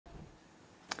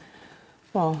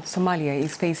Well, Somalia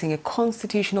is facing a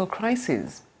constitutional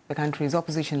crisis. The country's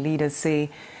opposition leaders say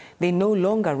they no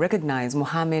longer recognize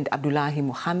Mohamed Abdullahi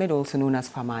Mohamed, also known as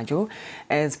Farmajo,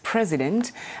 as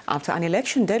president after an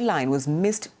election deadline was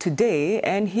missed today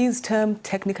and his term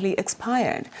technically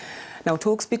expired. Now,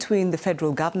 talks between the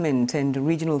federal government and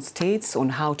regional states on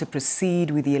how to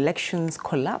proceed with the elections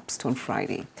collapsed on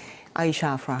Friday.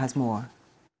 Aisha Afra has more.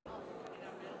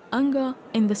 Anger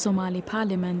in the Somali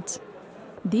parliament.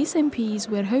 These MPs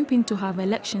were hoping to have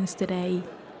elections today.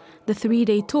 The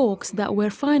three-day talks that were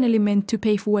finally meant to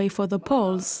pave way for the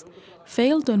polls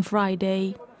failed on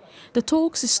Friday. The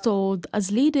talks stalled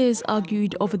as leaders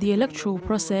argued over the electoral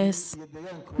process.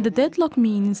 The deadlock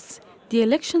means the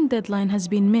election deadline has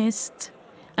been missed,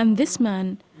 and this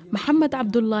man, Mohamed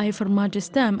Abdullahi Farmajo's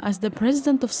term as the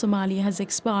president of Somalia has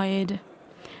expired.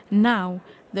 Now,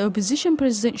 the opposition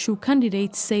presidential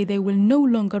candidates say they will no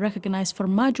longer recognize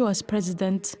Farmajo as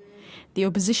president. The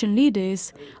opposition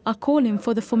leaders are calling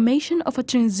for the formation of a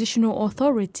transitional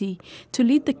authority to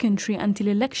lead the country until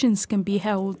elections can be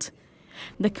held.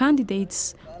 The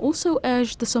candidates also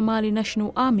urged the Somali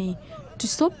National Army to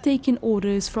stop taking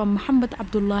orders from Mohamed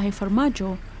Abdullahi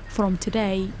Farmajo from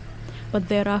today. But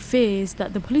there are fears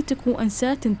that the political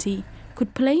uncertainty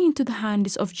could play into the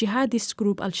hands of jihadist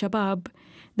group Al-Shabaab.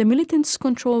 The militants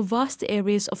control vast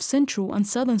areas of central and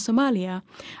southern Somalia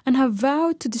and have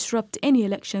vowed to disrupt any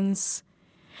elections.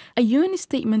 A UN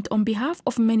statement on behalf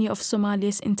of many of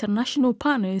Somalia's international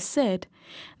partners said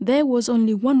there was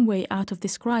only one way out of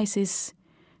this crisis: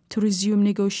 to resume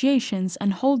negotiations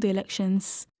and hold the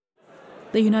elections.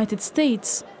 The United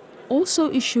States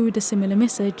also issued a similar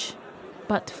message,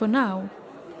 but for now,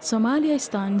 Somalia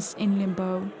stands in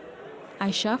limbo.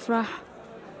 Aisha Afra,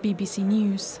 BBC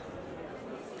News.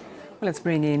 Let's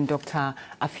bring in Dr.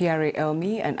 Afyare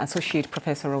Elmi, an Associate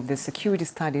Professor of the Security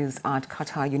Studies at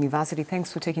Qatar University.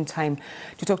 Thanks for taking time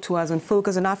to talk to us on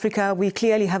Focus on Africa. We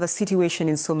clearly have a situation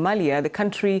in Somalia. The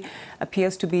country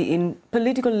appears to be in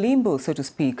political limbo, so to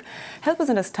speak. Help us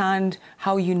understand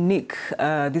how unique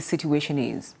this situation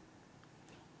is.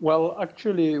 Well,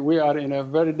 actually, we are in a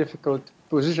very difficult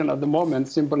position at the moment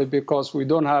simply because we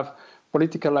don't have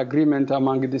political agreement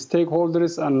among the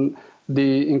stakeholders, and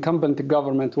the incumbent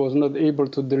government was not able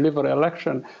to deliver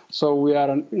election. So we are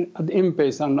at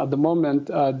impasse, and at the moment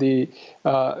the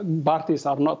parties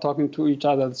are not talking to each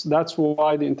other. That's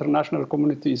why the international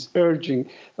community is urging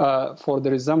for the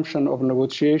resumption of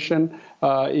negotiation,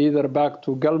 either back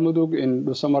to Galmudug in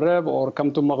Samareb or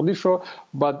come to Mogadishu.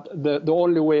 But the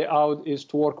only way out is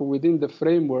to work within the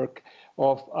framework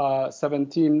of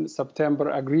 17 September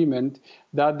agreement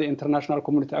that the international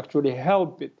community actually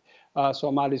helped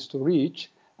Somalis to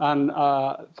reach, and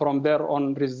from there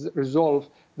on resolve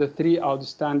the three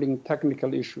outstanding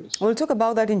technical issues. We'll talk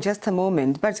about that in just a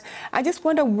moment, but I just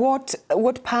wonder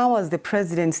what powers the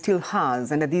president still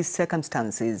has under these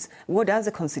circumstances. What does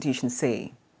the Constitution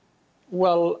say?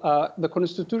 Well, the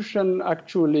Constitution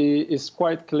actually is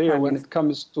quite clear when it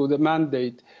comes to the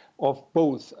mandate of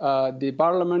both the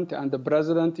Parliament and the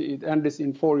President. It ends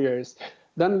in 4 years.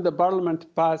 Then the Parliament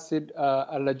passed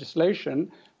a legislation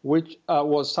which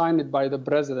was signed by the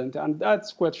president, and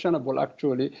that's questionable,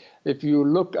 actually. If you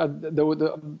look at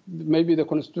maybe the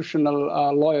constitutional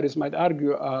lawyers might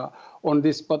argue on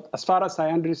this, but as far as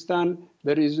I understand,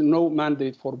 there is no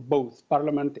mandate for both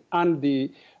Parliament and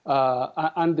the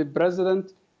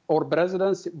president or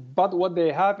presidency. But what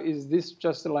they have is this,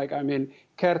 just like,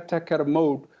 caretaker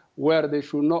mode, where they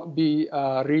should not be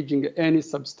reaching any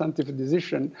substantive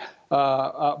decision,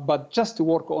 but just to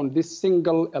work on this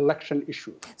single election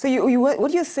issue. So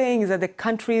what you're saying is that the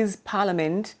country's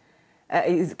parliament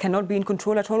cannot be in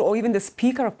control at all, or even the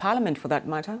Speaker of Parliament for that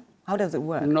matter? How does it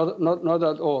work? Not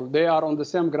at all. They are on the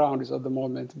same grounds at the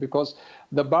moment because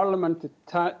the parliament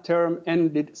term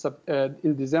ended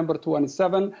in December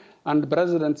 27 and the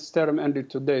president's term ended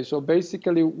today. So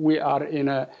basically we are in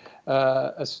a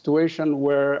situation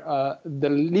where the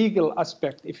legal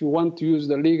aspect, if you want to use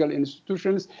the legal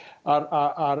institutions,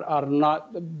 are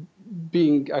not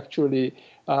being actually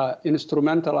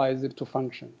instrumentalized to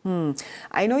function.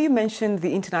 I know you mentioned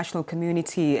the international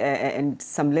community and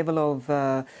some level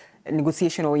of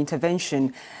negotiation or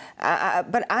intervention,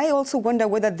 but I also wonder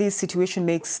whether this situation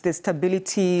makes the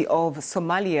stability of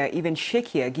Somalia even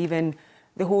shakier, given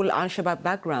the whole Al-Shabaab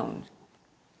background.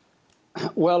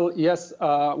 Well, yes,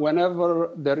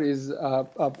 whenever there is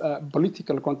a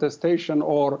political contestation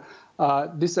or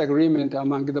disagreement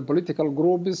among the political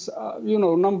groups,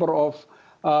 number of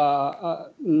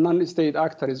non-state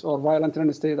actors or violent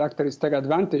non-state actors take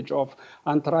advantage of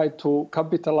and try to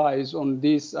capitalize on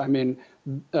these,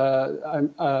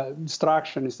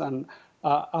 distractions and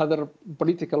other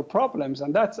political problems.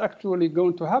 And that's actually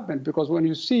going to happen, because when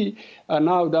you see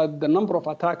now that the number of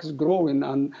attacks is growing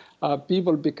and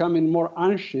people becoming more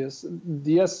anxious,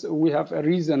 yes, we have a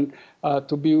reason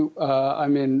to be,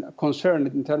 concerned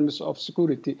in terms of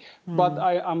security. But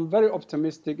I am very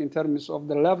optimistic in terms of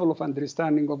the level of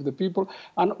understanding of the people,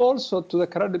 and also to the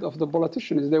credit of the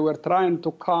politicians. They were trying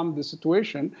to calm the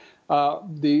situation.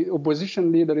 The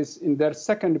opposition leaders, in their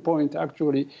second point,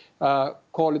 actually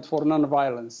call it for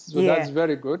non-violence. So that's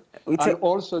very good. And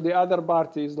also the other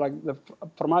parties, like the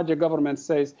Farmajo government,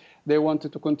 says they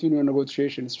wanted to continue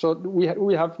negotiations. So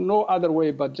we have no other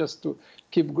way but just to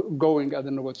keep going at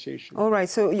the negotiation. All right.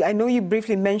 So I know you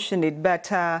briefly mentioned it, but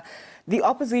the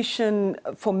opposition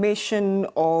formation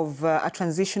of a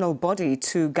transitional body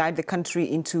to guide the country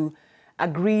into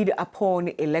agreed upon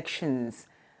elections,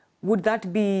 would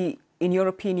that be, in your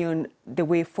opinion, the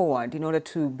way forward in order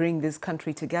to bring this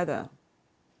country together?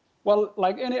 Well,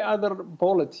 like any other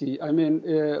polity,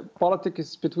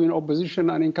 politics between opposition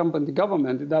and incumbent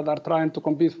government that are trying to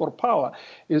compete for power.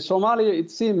 In Somalia, it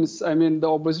seems, the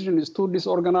opposition is too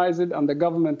disorganized and the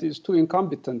government is too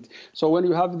incompetent. So when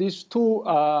you have these two,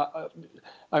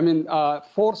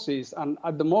 forces, and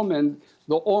at the moment,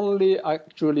 the only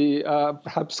actually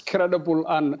perhaps credible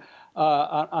and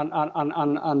I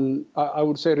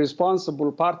would say responsible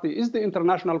party is the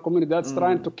international community that's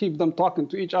trying to keep them talking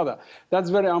to each other. That's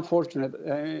very unfortunate,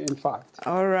 in fact.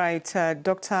 All right.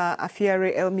 Dr.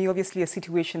 Afyare Elmi, obviously a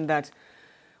situation that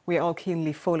we're all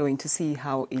keenly following to see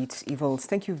how it evolves.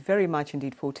 Thank you very much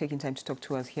indeed for taking time to talk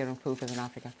to us here on Focus on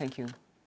Africa. Thank you.